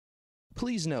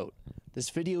Please note,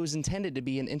 this video is intended to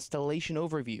be an installation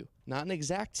overview, not an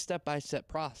exact step-by-step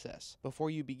process. Before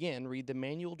you begin, read the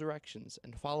manual directions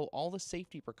and follow all the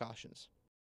safety precautions.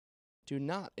 Do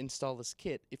not install this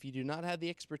kit if you do not have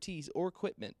the expertise or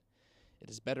equipment. It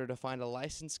is better to find a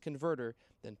licensed converter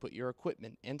than put your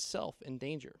equipment and self in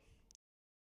danger.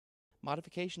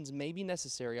 Modifications may be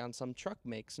necessary on some truck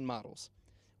makes and models.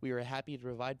 We are happy to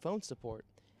provide phone support,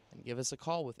 and give us a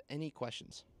call with any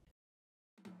questions.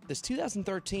 This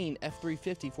 2013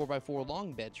 F-350 4x4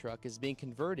 long bed truck is being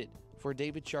converted for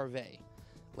David Charvet,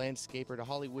 landscaper to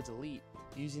Hollywood's elite,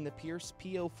 using the Pierce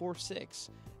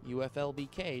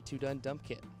P046-UFLBK 2-ton dump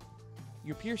kit.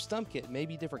 Your Pierce dump kit may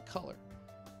be different color.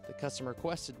 The customer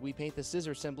requested we paint the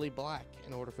scissor assembly black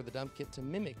in order for the dump kit to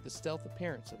mimic the stealth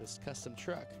appearance of his custom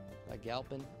truck by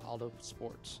Galpin Auto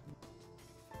Sports.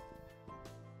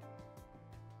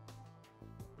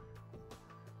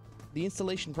 The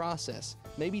installation process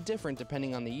may be different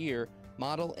depending on the year,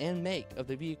 model, and make of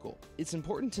the vehicle. It's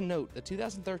important to note the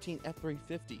 2013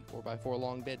 F-350 4x4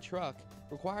 long bed truck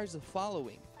requires the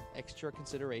following extra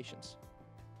considerations.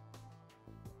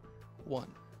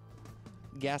 1.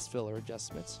 Gas filler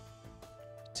adjustments.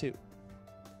 2.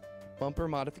 Bumper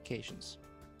modifications.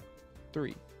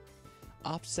 3.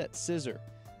 Offset scissor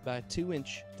by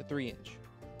 2-inch to 3-inch.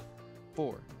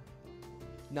 4.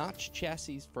 Notch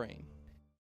chassis frame.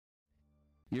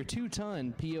 Your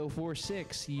 2-ton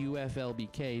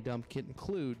P046-UFLBK dump kit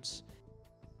includes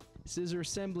scissor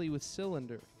assembly with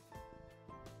cylinder,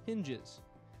 hinges,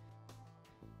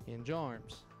 hinge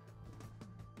arms,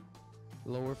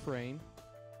 lower frame,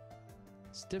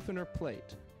 stiffener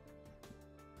plate,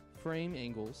 frame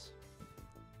angles,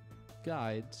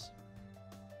 guides,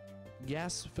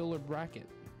 gas filler bracket,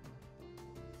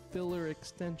 filler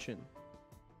extension,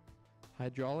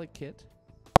 hydraulic kit,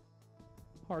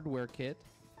 hardware kit,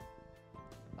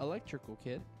 electrical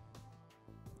kit,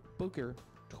 Booker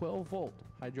 12-volt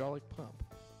hydraulic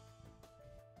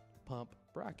pump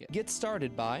bracket. Get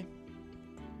started by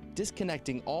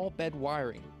disconnecting all bed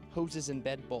wiring, hoses, and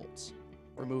bed bolts.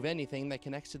 Remove anything that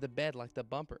connects to the bed like the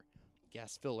bumper,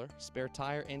 gas filler, spare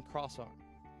tire, and crossarm.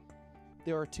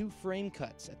 There are 2 frame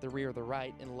cuts at the rear of the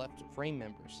right and left frame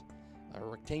members. A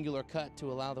rectangular cut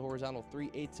to allow the horizontal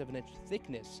 3/8 of an inch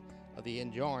thickness of the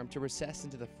hinge arm to recess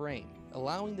into the frame,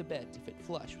 allowing the bed to fit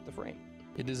flush with the frame.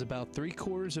 It is about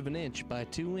 3/4 of an inch by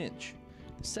 2 inch.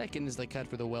 The second is the cut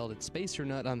for the welded spacer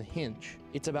nut on the hinge.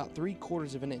 It's about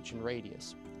 3/4 of an inch in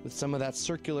radius, with some of that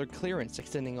circular clearance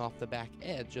extending off the back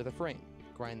edge of the frame.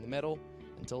 Grind the metal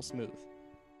until smooth.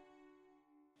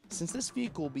 Since this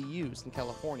vehicle will be used in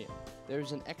California, there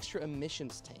is an extra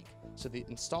emissions tank, so the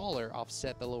installer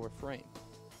offset the lower frame.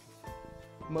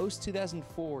 Most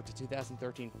 2004 to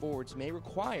 2013 Fords may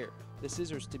require the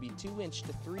scissors to be 2-inch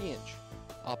to 3-inch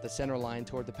off the center line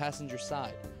toward the passenger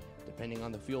side, depending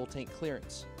on the fuel tank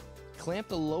clearance. Clamp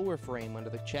the lower frame under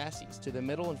the chassis to the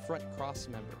middle and front cross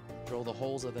member. Drill the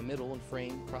holes of the middle and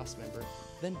frame cross member,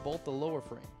 then bolt the lower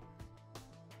frame.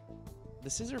 The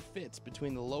scissor fits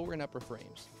between the lower and upper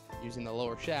frames. Using the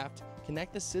lower shaft,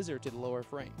 connect the scissor to the lower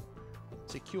frame.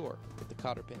 Secure with the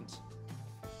cotter pins.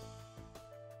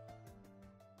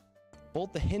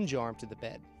 Bolt the hinge arm to the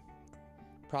bed.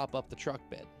 Prop up the truck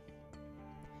bed.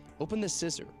 Open the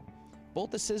scissor.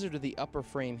 Bolt the scissor to the upper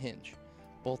frame hinge.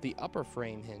 Bolt the upper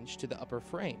frame hinge to the upper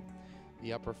frame.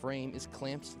 The upper frame is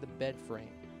clamped to the bed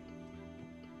frame.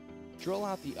 Drill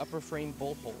out the upper frame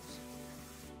bolt holes.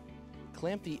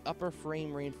 Clamp the upper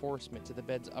frame reinforcement to the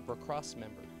bed's upper cross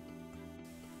member.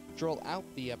 Drill out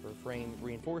the upper frame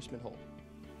reinforcement hole.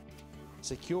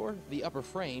 Secure the upper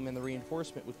frame and the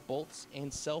reinforcement with bolts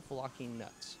and self-locking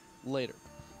nuts. Later,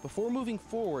 before moving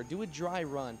forward, do a dry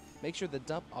run. Make sure the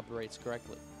dump operates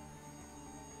correctly.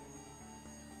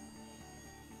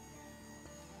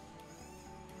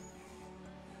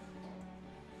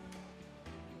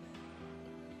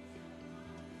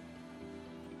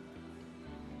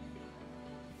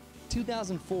 The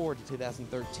 2004 to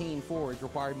 2013 Fords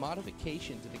required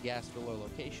modification to the gas filler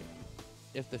location.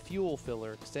 If the fuel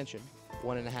filler extension,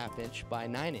 1.5 inch by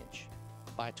 9 inch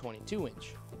by 22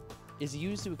 inch, is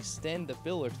used to extend the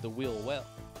filler to the wheel well,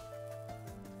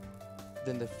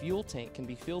 then the fuel tank can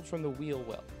be filled from the wheel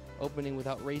well, opening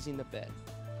without raising the bed.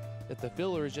 If the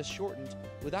filler is just shortened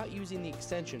without using the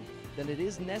extension, then it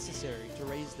is necessary to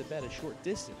raise the bed a short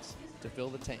distance to fill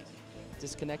the tank.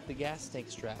 Disconnect the gas tank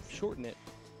strap, shorten it,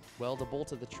 weld a bolt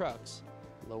to the truck's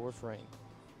lower frame.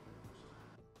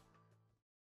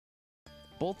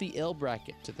 Bolt the L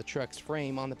bracket to the truck's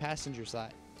frame on the passenger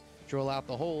side. Drill out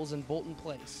the holes and bolt in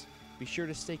place. Be sure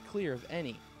to stay clear of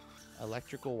any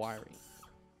electrical wiring.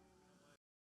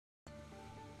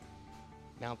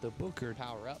 Mount the Booker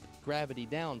power up, gravity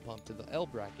down pump to the L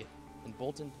bracket and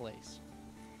bolt in place.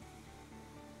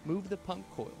 Move the pump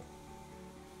coil.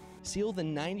 Seal the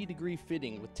 90-degree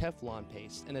fitting with Teflon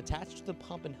paste and attach to the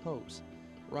pump and hose.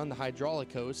 Run the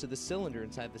hydraulic hose to the cylinder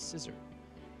inside the scissor.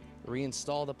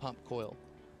 Reinstall the pump coil.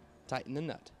 Tighten the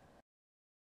nut.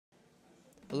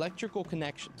 Electrical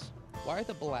connections. Wire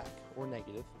the black, or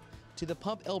negative, to the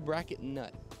pump L bracket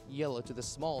nut, yellow to the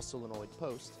small solenoid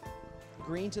post,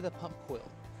 green to the pump coil,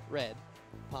 red,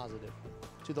 positive,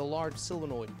 to the large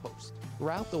solenoid post.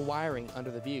 Route the wiring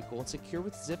under the vehicle and secure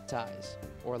with zip ties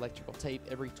or electrical tape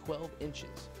every 12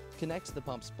 inches. Connects the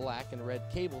pump's black and red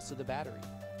cables to the battery.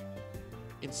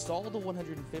 Install the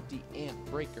 150 amp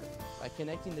breaker by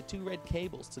connecting the 2 red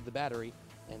cables to the battery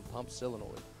and pump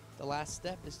solenoid. The last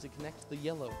step is to connect the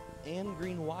yellow and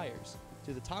green wires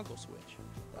to the toggle switch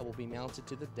that will be mounted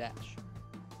to the dash.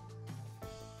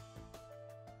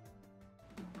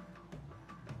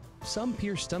 Some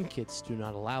Pierce dump kits do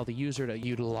not allow the user to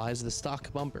utilize the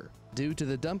stock bumper due to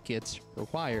the dump kit's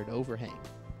required overhang.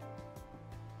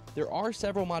 There are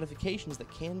several modifications that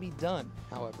can be done,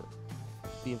 however.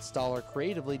 The installer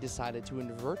creatively decided to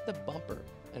invert the bumper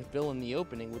and fill in the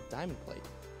opening with diamond plate.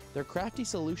 Their crafty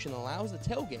solution allows the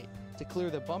tailgate to clear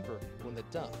the bumper when the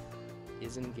dump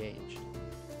is engaged.